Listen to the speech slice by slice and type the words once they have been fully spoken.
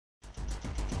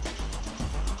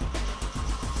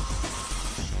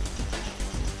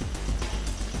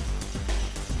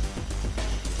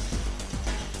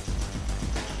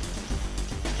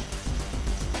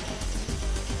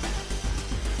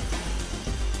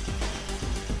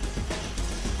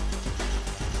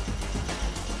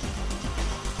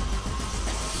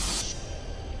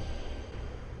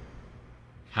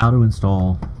How to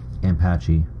install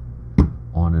Ampache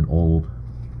on an old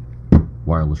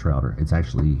wireless router. It's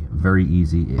actually very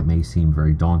easy. It may seem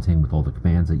very daunting with all the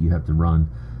commands that you have to run,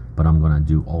 but I'm going to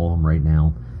do all of them right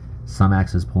now. Some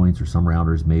access points or some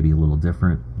routers may be a little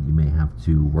different. You may have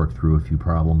to work through a few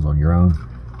problems on your own.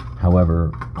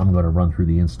 However, I'm going to run through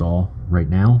the install right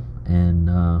now, and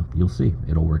you'll see.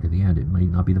 It'll work at the end. It might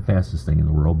not be the fastest thing in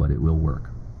the world, but it will work.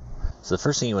 So the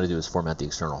first thing you want to do is format the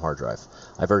external hard drive.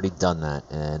 I've already done that,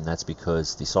 and that's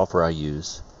because the software I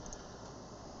use,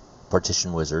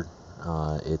 Partition Wizard,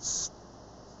 it's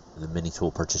the mini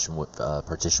tool Partition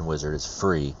Wizard is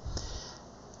free.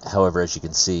 However, as you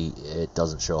can see, it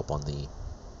doesn't show up on the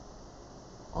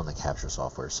capture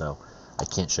software, so I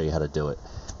can't show you how to do it.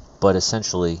 But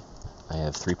essentially, I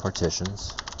have 3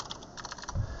 partitions.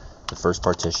 The first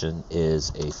partition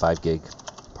is a 5 gig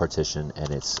partition,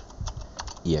 and it's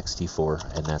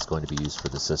ext4, and that's going to be used for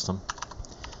the system.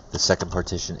 The second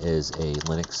partition is a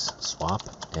Linux swap,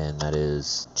 and that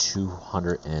is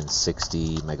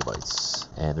 260 megabytes.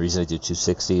 And the reason I do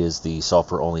 260 is the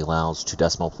software only allows 2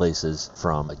 decimal places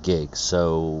from a gig,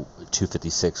 so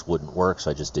 256 wouldn't work, so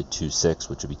I just did 26,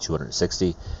 which would be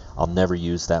 260. I'll never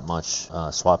use that much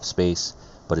swap space,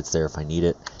 but it's there if I need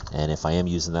it, and if I am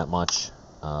using that much,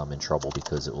 I'm in trouble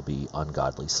because it will be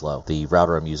ungodly slow. The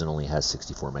router I'm using only has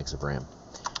 64 megs of RAM.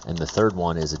 And the third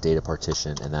one is a data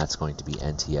partition, and that's going to be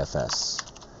NTFS,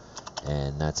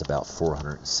 and that's about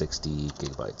 460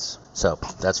 gigabytes. So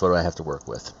that's what I have to work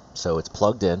with. So it's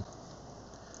plugged in.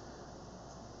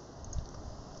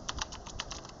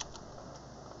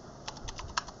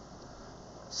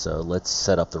 So let's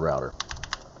set up the router.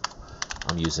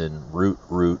 I'm using root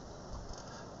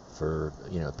for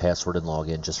password and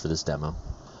login just for this demo.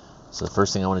 So the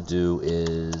first thing I want to do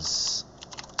is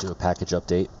do a package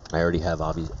update. I already have,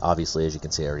 obviously, as you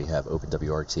can see, I already have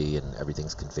OpenWRT and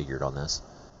everything's configured on this.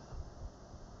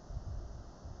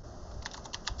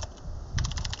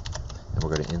 And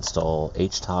we're going to install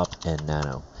HTOP and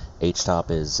Nano.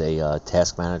 HTOP is a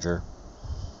task manager,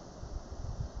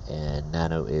 and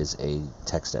Nano is a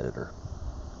text editor.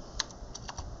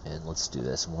 And let's do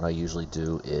this. And what I usually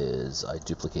do is I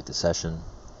duplicate the session,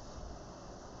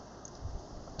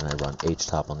 and I run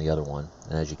HTOP on the other one,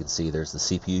 and as you can see, there's the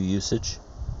CPU usage,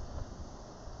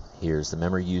 here's the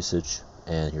memory usage,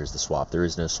 and here's the swap. There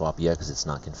is no swap yet because it's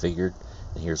not configured,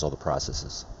 and here's all the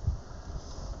processes.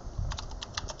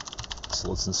 So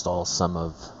let's install some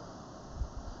of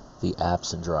the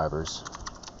apps and drivers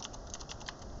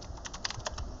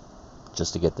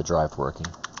just to get the drive working.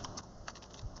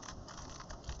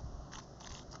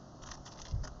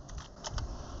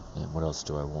 And what else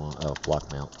do I want? Oh,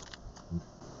 block mount.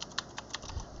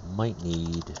 Might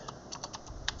need,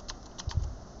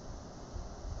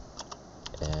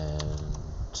 and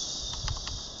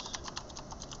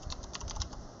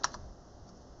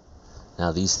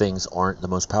now these things aren't the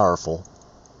most powerful.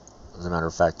 As a matter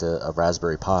of fact, a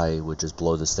Raspberry Pi would just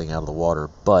blow this thing out of the water,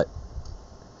 but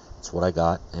it's what I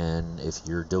got, and if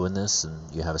you're doing this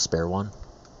and you have a spare one,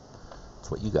 it's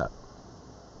what you got.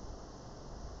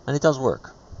 And it does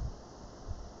work.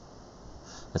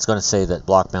 It's going to say that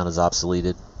block mount is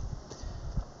obsoleted,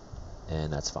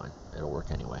 and that's fine. It'll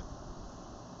work anyway.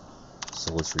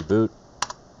 So let's reboot.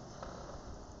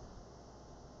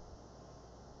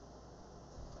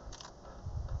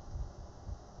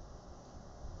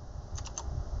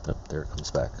 Oh, there it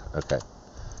comes back. Okay.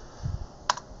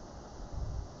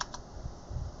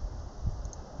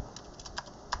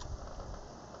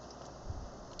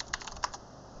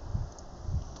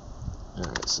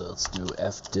 Alright, so let's do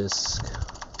fdisk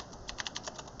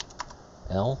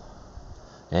L,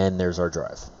 and there's our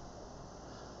drive.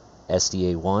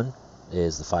 SDA1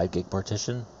 is the 5 gig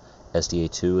partition,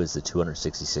 SDA2 is the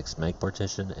 266 meg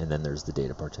partition, and then there's the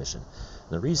data partition.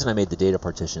 And the reason I made the data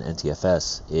partition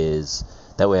NTFS is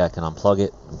that way I can unplug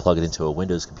it and plug it into a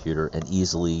Windows computer and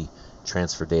easily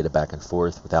transfer data back and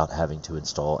forth without having to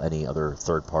install any other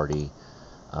third-party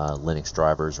Linux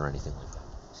drivers or anything like that.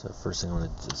 So first thing I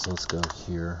want to do is let's go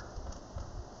here,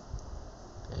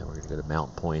 and we're going to go to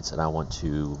mount points, and I want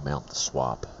to mount the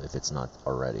swap if it's not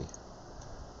already,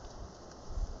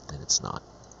 and it's not.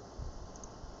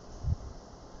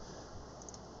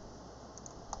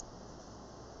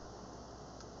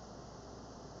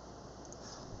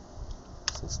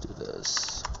 So let's do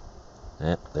this.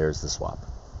 Yep, there's the swap.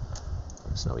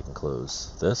 So now we can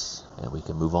close this, and we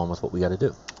can move on with what we got to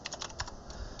do.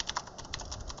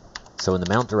 So in the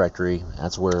mount directory,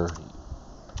 that's where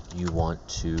you want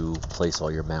to place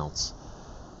all your mounts,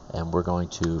 and we're going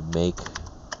to make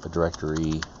a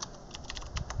directory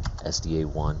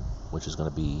SDA1, which is going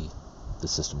to be the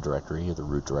system directory or the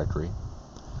root directory.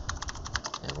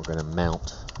 and we're going to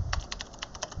mount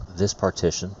this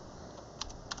partition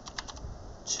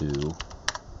to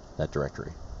that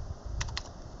directory.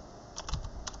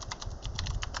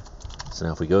 So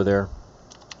now if we go there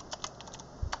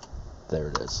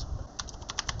it is.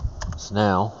 So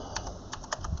now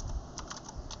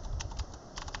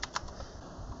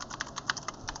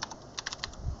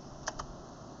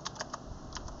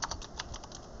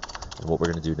and what we're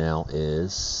going to do now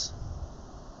is,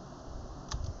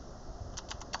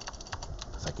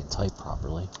 if I can type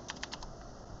properly,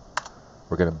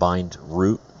 we're going to bind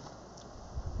root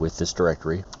with this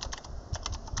directory,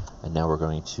 and now we're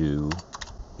going to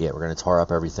tar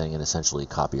up everything and essentially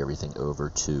copy everything over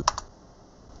to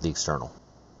the external.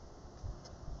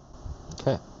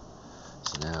 Okay,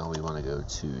 so now we want to go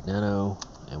to nano,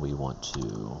 and we want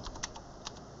to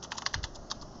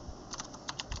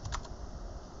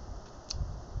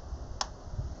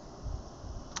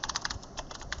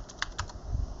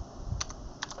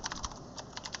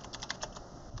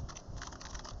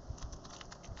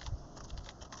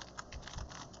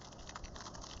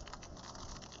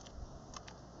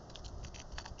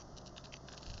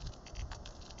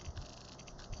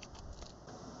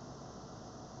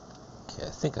I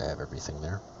think I have everything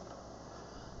there.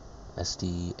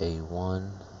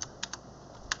 SDA1,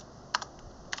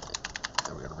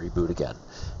 and we're going to reboot again.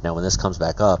 Now when this comes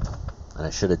back up, and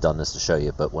I should have done this to show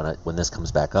you, but when this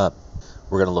comes back up,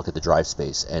 we're going to look at the drive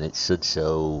space, and it should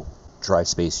show drive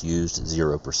space used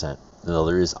 0%. Now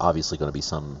there is obviously going to be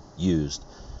some used,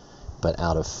 but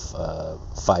out of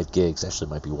 5 gigs, actually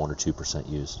might be 1 or 2%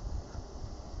 used,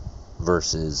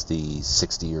 versus the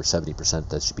 60 or 70%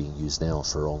 that's being used now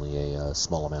for only a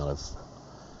small amount of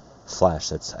flash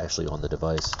that's actually on the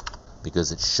device,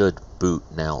 because it should boot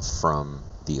now from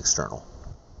the external.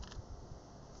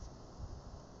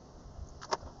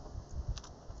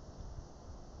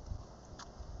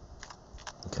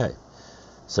 Okay,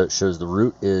 so it shows the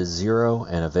root is 0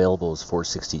 and available is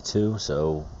 462,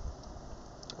 so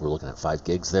we're looking at 5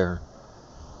 gigs there.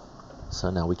 So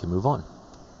now we can move on.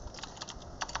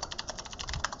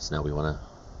 So now we want to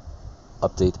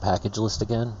update the package list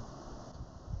again.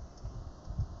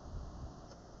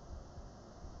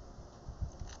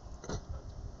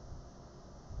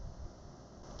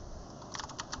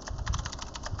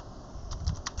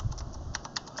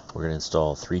 We're going to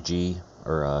install 3G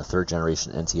or third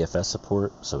generation NTFS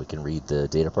support so we can read the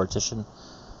data partition.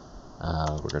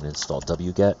 We're going to install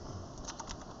wget,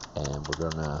 and we're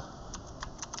going to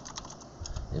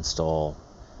install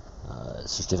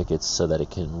certificates so that it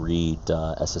can read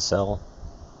SSL,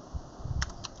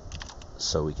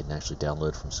 so we can actually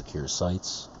download from secure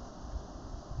sites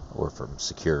or from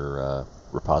secure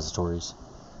repositories,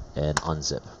 and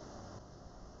unzip.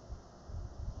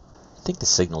 I think the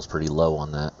signal's pretty low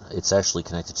on that. It's actually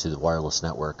connected to the wireless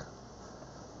network.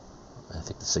 I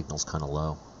think the signal's kind of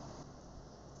low.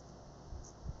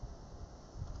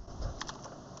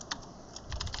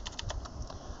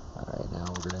 Alright, now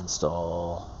we're going to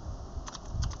install...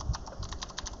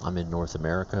 I'm in North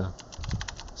America,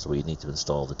 so we need to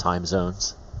install the time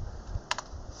zones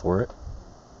for it,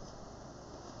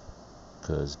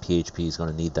 because PHP is going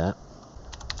to need that.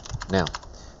 Now,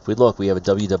 if we look, we have a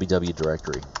www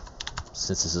directory.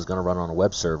 Since this is going to run on a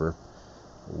web server,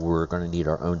 we're going to need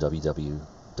our own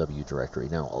www directory.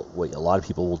 Now, what a lot of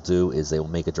people will do is they will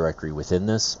make a directory within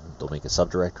this. They'll make a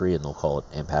subdirectory and they'll call it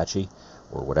Ampache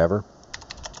or whatever.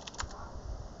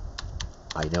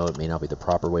 I know it may not be the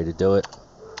proper way to do it,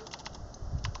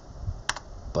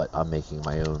 but I'm making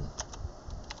my own.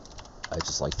 I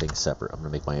just like things separate. I'm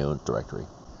going to make my own directory.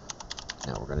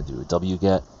 Now we're going to do a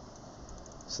wget.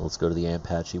 So let's go to the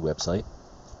Ampache website.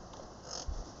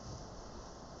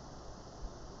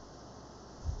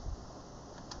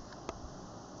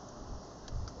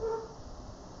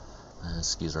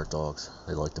 Excuse our dogs,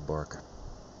 they like to bark.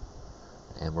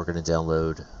 And we're going to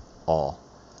download all.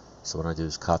 So what I do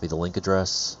is copy the link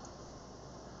address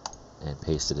and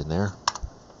paste it in there,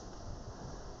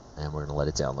 and we're going to let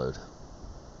it download.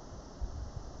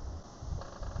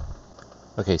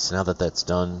 Okay, so now that that's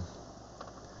done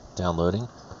downloading,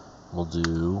 we'll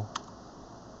do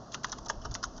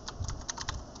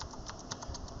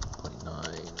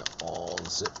 0.9 all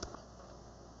zip.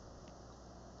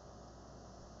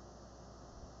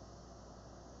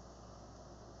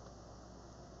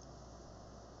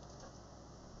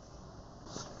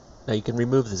 Now you can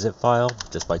remove the zip file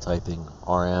just by typing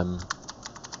rm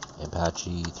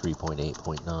Ampache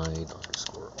 3.8.9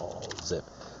 underscore all zip.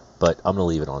 But I'm going to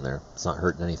leave it on there. It's not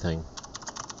hurting anything,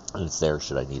 and it's there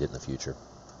should I need it in the future.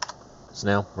 So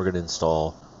now we're going to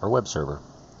install our web server.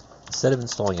 Instead of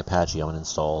installing Apache, I'm going to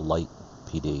install Light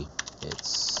PD.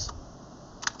 It's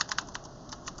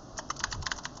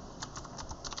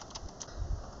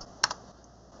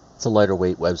a lighter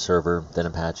weight web server than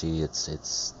Apache. It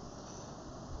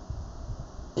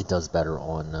does better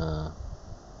on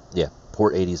yeah,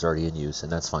 port 80 is already in use,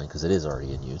 and that's fine because it is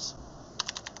already in use.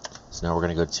 So now we're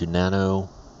going to go to Nano,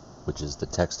 which is the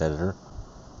text editor.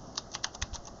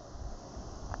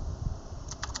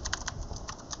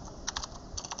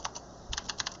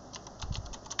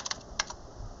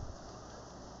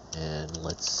 And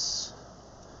let's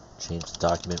change the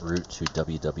document root to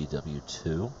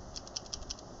www2.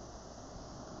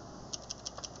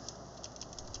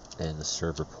 And the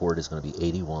server port is going to be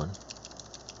 81.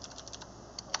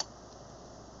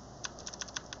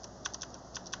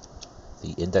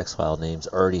 The index file names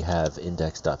already have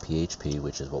index.php,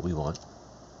 which is what we want.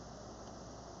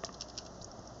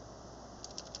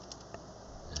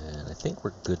 And I think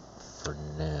we're good for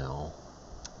now.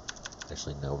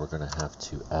 Actually, no, we're going to have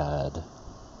to add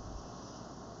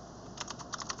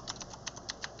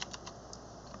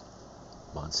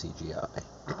CGI.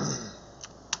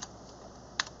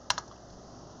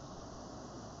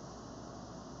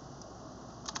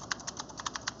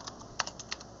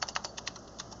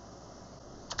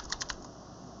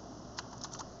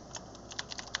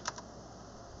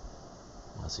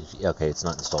 Okay, it's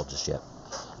not installed just yet.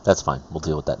 That's fine. We'll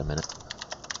deal with that in a minute.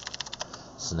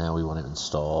 So now we want to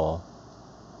install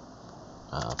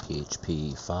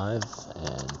PHP 5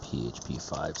 and PHP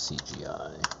 5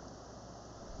 CGI.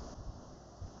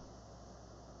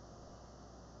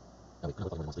 Oh, wait, can I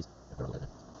look at one please? PHP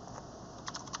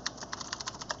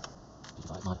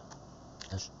 5 mod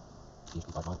dash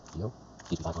PHP 5 mod do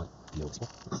PHP 5 mod do is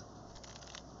equal.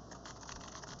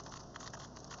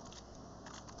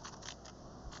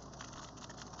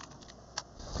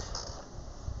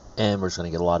 And we're just going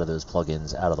to get a lot of those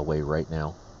plugins out of the way right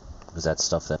now, because that's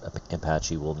stuff that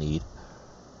Apache will need.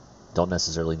 Don't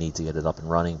necessarily need to get it up and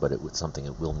running, but it's something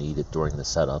it will need it during the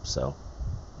setup, so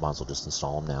might as well just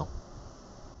install them now.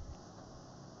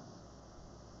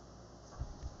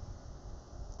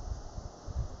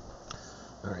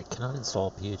 Alright, cannot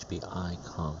install PHP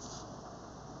iconf.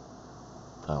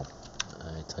 Oh,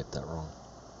 I typed that wrong.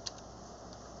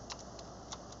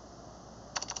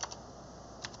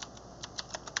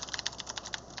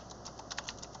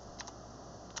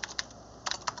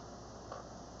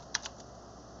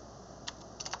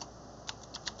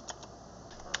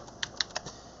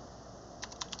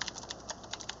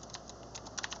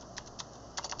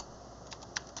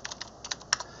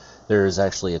 There's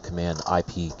actually a command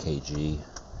ipkg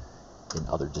in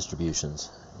other distributions.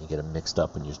 You get them mixed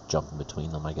up when you're jumping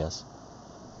between them, I guess.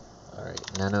 Alright,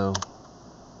 Nano.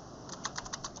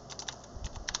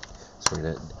 So we're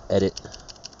going to edit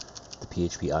the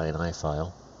PHP ini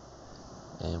file,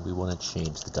 and we want to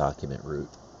change the document root.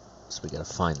 So we got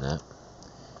to find that.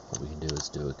 What we can do is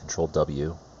do a Control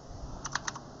W,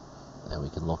 and we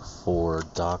can look for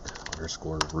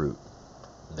doc_root.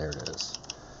 There it is.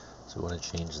 So we want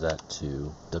to change that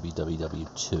to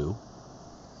www2,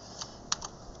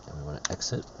 and we want to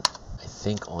exit. I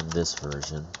think on this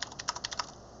version,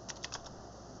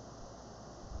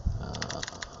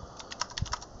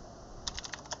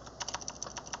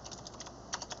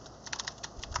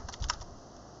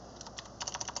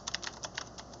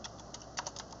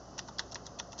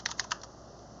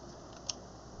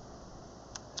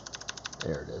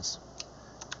 there it is.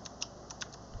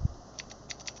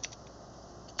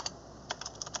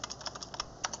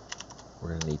 We're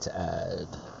going to need to add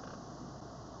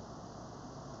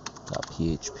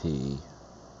 .php,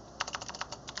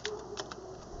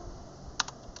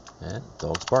 and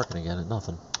dog's barking again at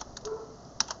nothing.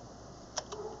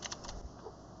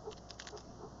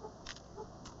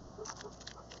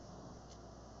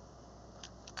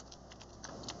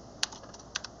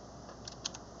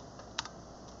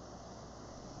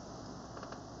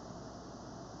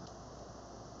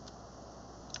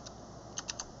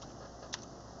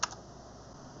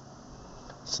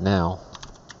 So now,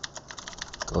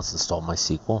 let's install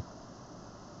MySQL.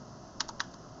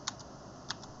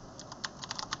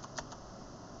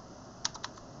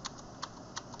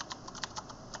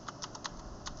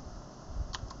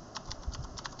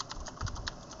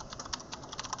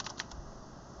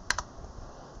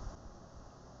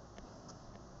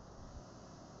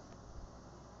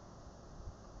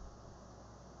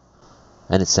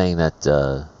 And it's saying that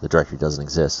the directory doesn't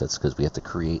exist. That's because we have to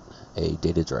create a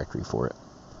data directory for it.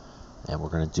 And we're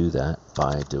going to do that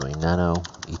by doing nano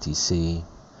etc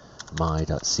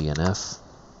my.cnf,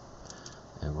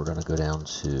 and we're going to go down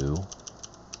to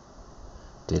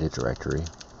data directory,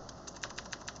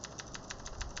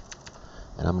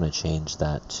 and I'm going to change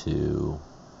that to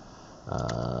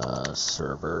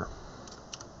server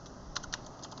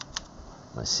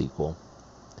MySQL.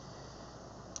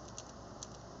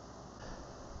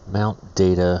 Mount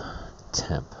data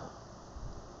temp.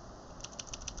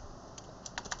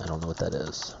 I don't know what that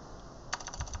is.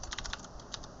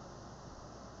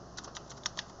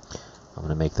 I'm going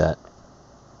to make that,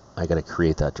 I got to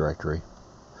create that directory.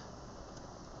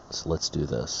 So let's do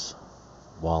this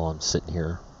while I'm sitting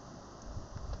here.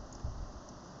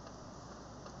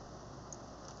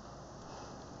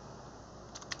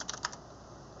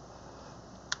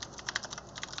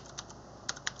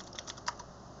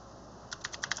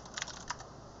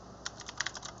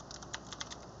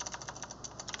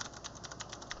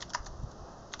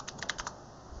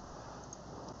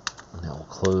 Now we'll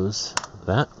close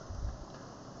that.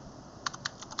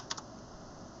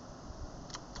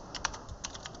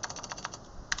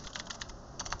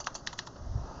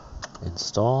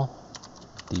 Install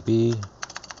db.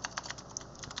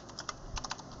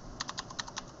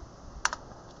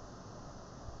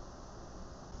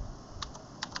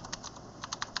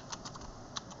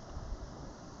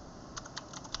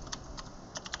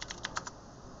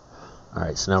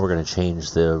 Alright, so now we're going to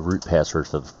change the root password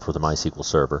for the MySQL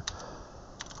server.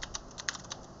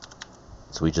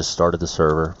 So we just started the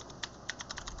server.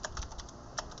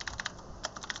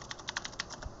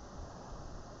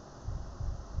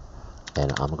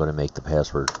 And I'm going to make the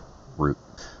password root.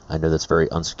 I know that's very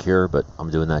unsecure, but I'm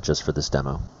doing that just for this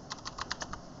demo.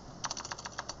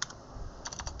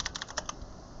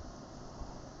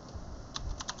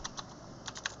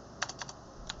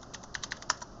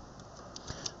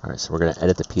 Alright, so we're going to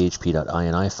edit the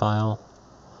php.ini file,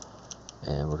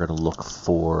 and we're going to look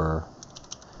for,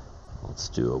 let's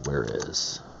do a where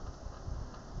is.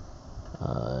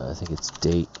 I think it's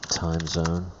date, time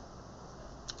zone.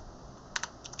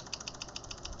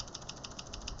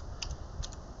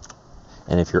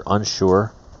 And if you're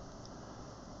unsure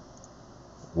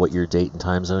what your date and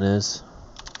time zone is,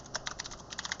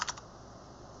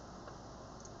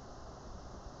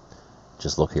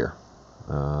 just look here.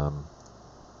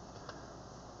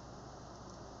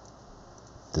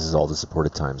 This is all the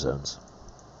supported time zones.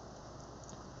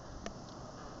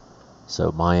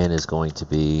 So Mayan is going to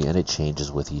be, and it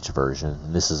changes with each version,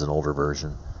 and this is an older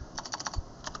version,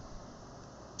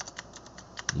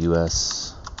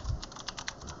 US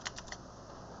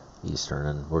Eastern,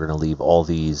 and we're going to leave all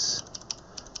these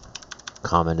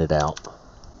commented out.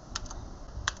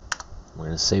 We're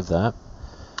going to save that.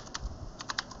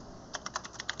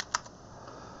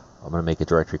 I'm going to make a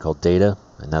directory called data,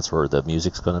 and that's where the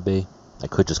music's going to be. I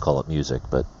could just call it music,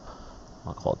 but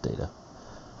I'll call it data.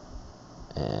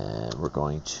 And we're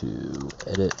going to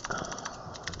edit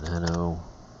nano.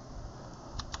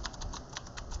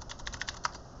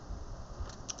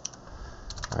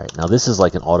 Alright, now this is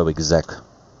like an auto exec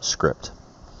script.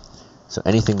 So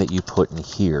anything that you put in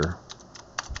here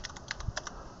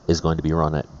is going to be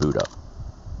run at boot up.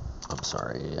 I'm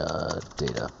sorry,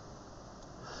 data.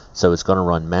 So it's going to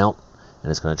run mount,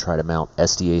 and it's going to try to mount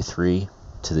SDA3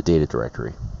 to the data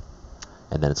directory,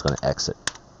 and then it's going to exit.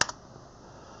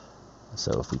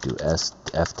 So if we do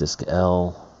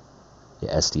fdisk-l,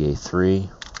 SDA3,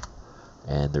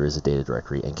 and there is a data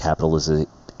directory, and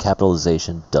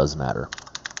capitalization does matter.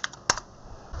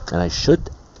 And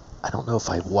I don't know if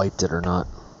I wiped it or not.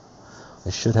 I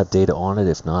should have data on it.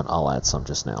 If not, I'll add some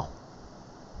just now.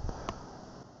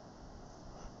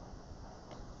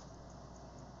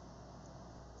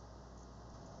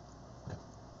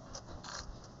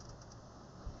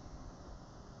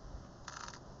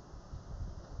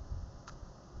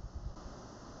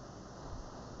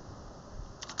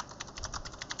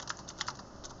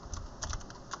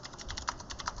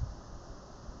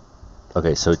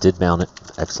 Okay, so it did mount it.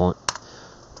 Excellent.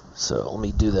 So let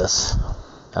me do this.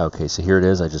 Okay, so here it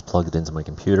is. I just plugged it into my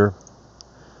computer,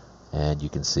 and you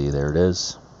can see there it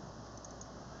is.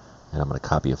 And I'm going to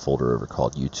copy a folder over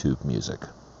called YouTube Music.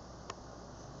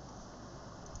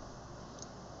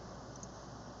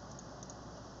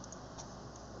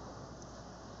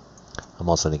 I'm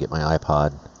also going to get my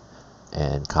iPod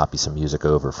and copy some music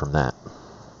over from that,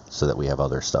 so that we have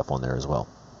other stuff on there as well.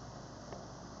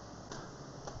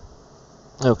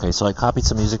 Okay, so I copied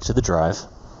some music to the drive,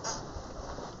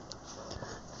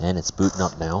 and it's booting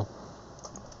up now.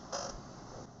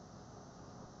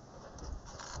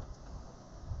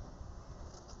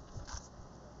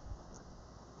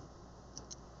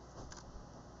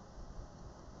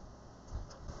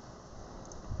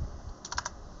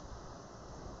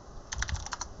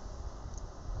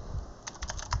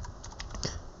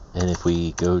 And if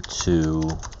we go to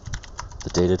the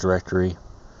data directory,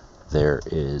 there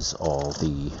is all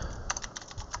the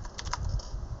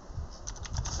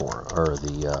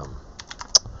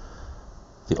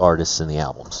the artists and the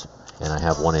albums, and I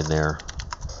have one in there.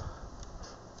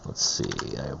 Let's see,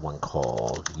 I have one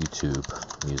called YouTube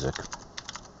Music.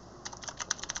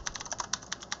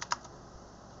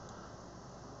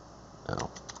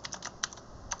 Oh.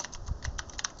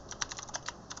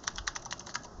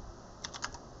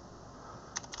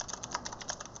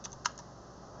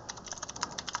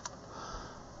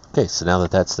 Okay, so now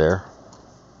that that's there,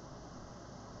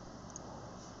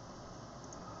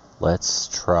 let's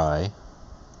try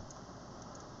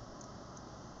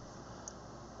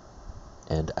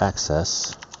and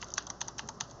access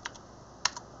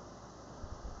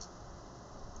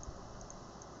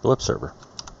the web server.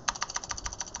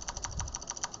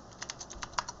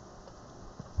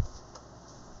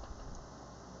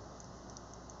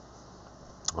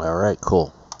 Alright,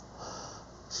 cool.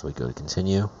 So we go to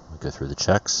continue, we go through the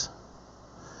checks,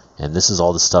 and this is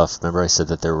all the stuff. Remember I said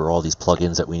that there were all these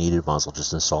plugins that we needed, might as well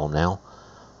just install them now.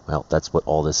 Well, that's what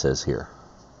all this is here.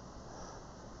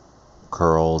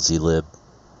 Curl, zlib,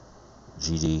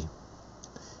 GD,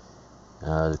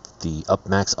 the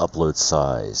max upload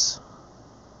size.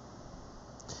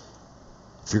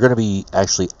 If you're going to be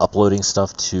actually uploading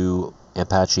stuff to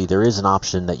Ampache, there is an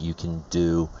option that you can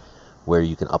do where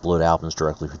you can upload albums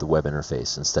directly through the web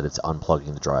interface instead of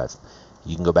unplugging the drive.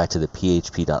 You can go back to the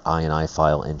php.ini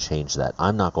file and change that.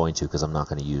 I'm not going to, because I'm not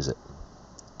going to use it.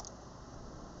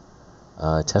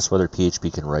 Test whether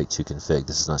PHP can write to config.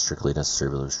 This is not strictly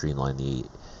necessary, but to streamline the...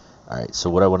 Alright,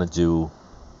 so what I want to do...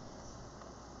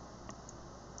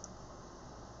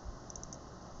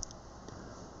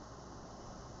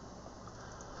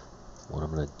 What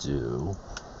I'm going to do...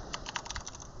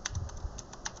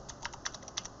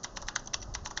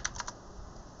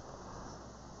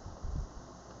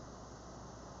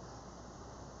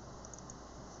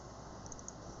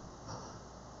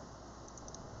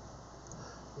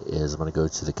 is I'm going to go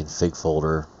to the config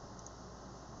folder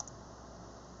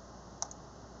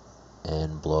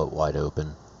and blow it wide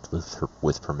open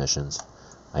with permissions.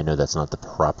 I know that's not the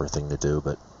proper thing to do,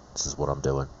 but this is what I'm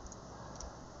doing.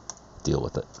 Deal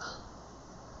with it.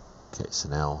 Okay, so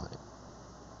now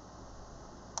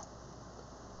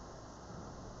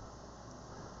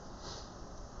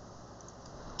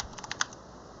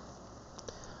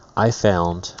I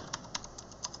found,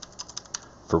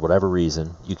 for whatever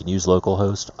reason, you can use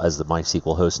localhost as the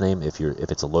MySQL host name if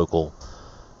it's a local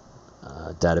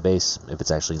database, if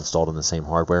it's actually installed on the same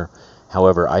hardware.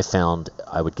 However, I found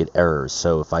I would get errors.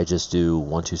 So if I just do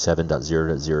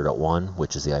 127.0.0.1,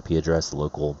 which is the IP address, the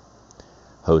local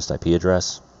host IP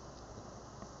address,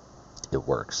 it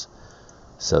works.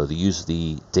 So the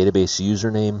database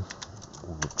username,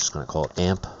 we're just going to call it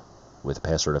AMP with a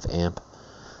password of AMP.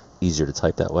 Easier to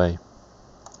type that way.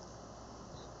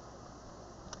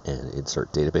 And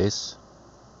insert database.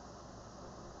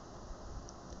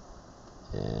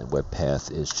 And web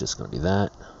path is just going to be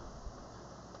that.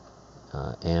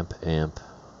 AMP.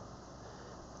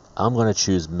 I'm going to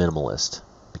choose minimalist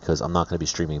because I'm not going to be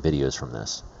streaming videos from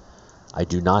this. I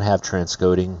do not have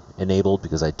transcoding enabled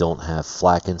because I don't have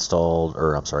FLAC installed,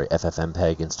 or I'm sorry,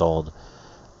 FFmpeg installed,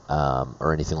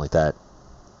 or anything like that.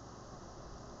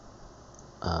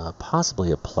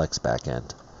 Possibly a Plex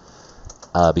backend.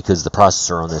 Because the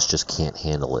processor on this just can't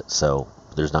handle it, so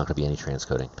there's not going to be any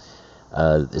transcoding.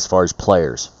 As far as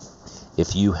players,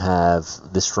 if you have,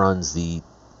 this runs the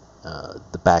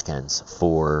backends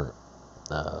for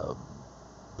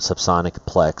Subsonic,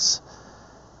 Plex,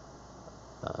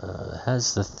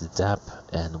 has the DAP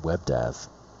and WebDAV.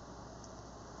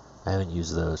 I haven't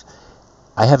used those.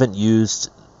 I haven't used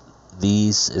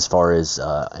these as far as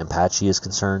Ampache is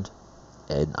concerned,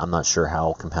 and I'm not sure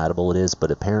how compatible it is,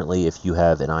 but apparently if you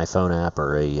have an iPhone app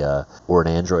or an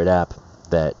Android app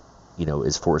that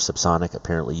is for Subsonic,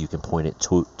 apparently you can point it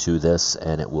to this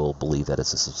and it will believe that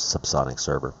it's a Subsonic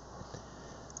server.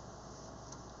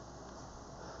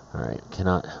 Alright,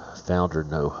 cannot founder,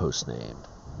 no host name.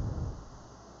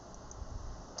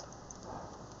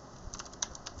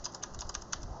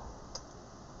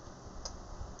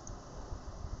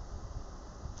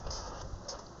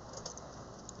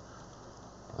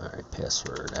 Alright,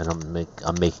 password, and I'm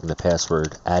making the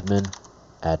password admin,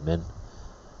 and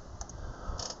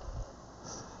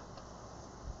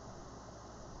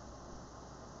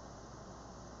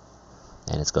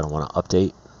it's going to want to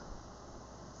update.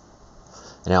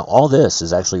 And now all this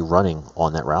is actually running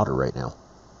on that router right now,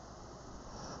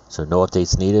 so no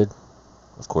updates needed,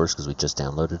 of course, because we just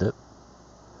downloaded it.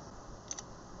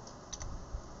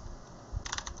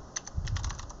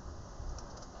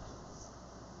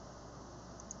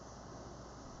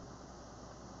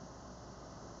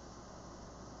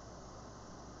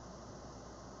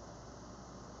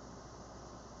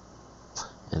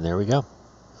 And there we go.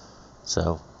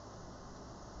 So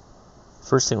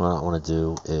first thing what I want to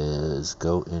do is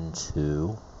go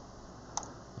into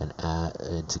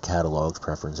catalogs,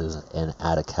 preferences, and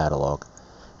add a catalog.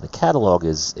 And a catalog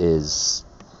is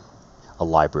a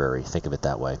library. Think of it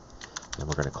that way. And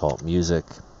we're going to call it music.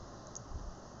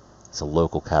 It's a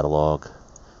local catalog,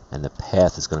 and the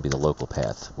path is going to be the local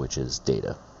path, which is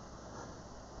data.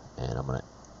 And I'm going to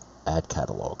add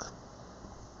catalog.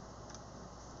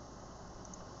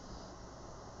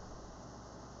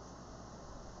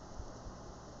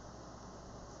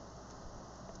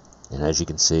 And as you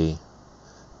can see,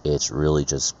 it's really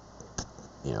just,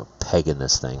 pegging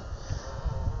this thing.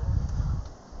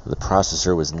 The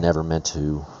processor was never meant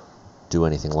to do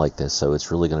anything like this, so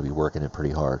it's really going to be working it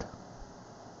pretty hard.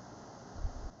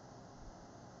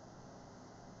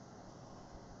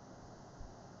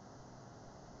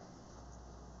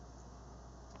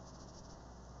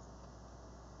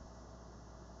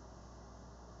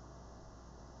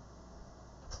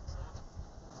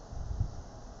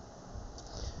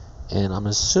 And I'm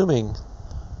assuming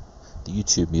the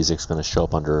YouTube music's going to show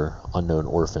up under Unknown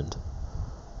Orphaned.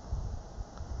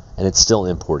 And it's still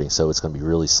importing, so it's going to be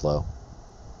really slow.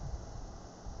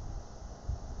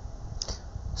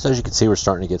 So as you can see, we're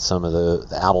starting to get some of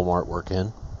the album artwork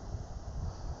in.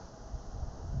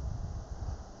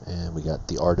 And we got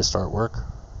the artist artwork.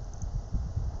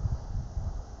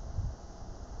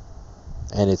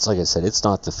 And it's, like I said, it's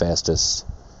not the fastest.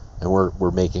 And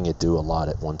we're making it do a lot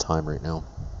at one time right now.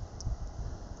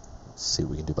 Let's see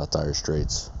what we can do about Dire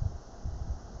Straits.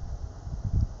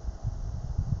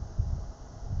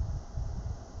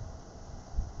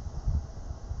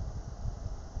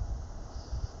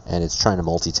 And it's trying to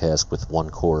multitask with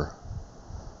one core.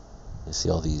 You see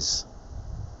all these.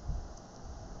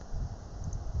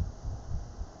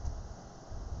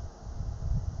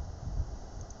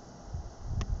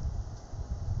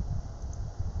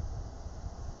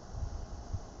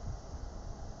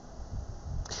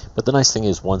 But the nice thing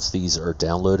is, once these are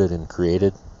downloaded and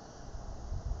created,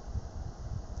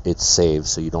 it's saved,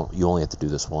 so you only have to do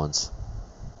this once.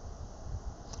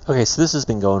 Okay, so this has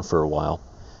been going for a while,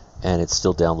 and it's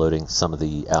still downloading some of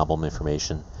the album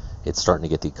information. It's starting to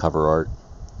get the cover art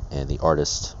and the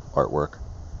artist artwork.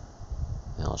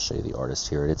 And I'll show you the artist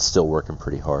here. It's still working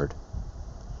pretty hard.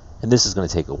 And this is going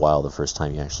to take a while the first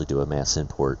time you actually do a mass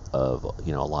import of,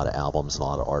 a lot of albums and a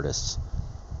lot of artists.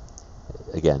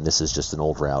 Again, this is just an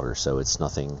old router, so it's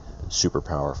nothing super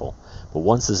powerful. But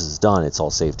once this is done, it's all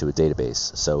saved to a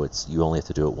database, so you only have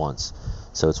to do it once.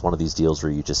 So it's one of these deals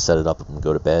where you just set it up and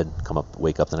go to bed,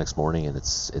 wake up the next morning, and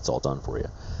it's all done for you.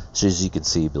 So as you can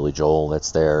see, Billy Joel,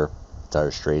 that's there.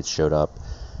 Dire Straits showed up.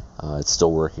 It's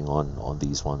still working on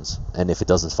these ones. And if it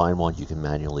doesn't find one, you can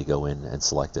manually go in and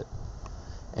select it.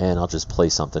 And I'll just play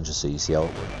something just so you see how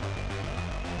it works.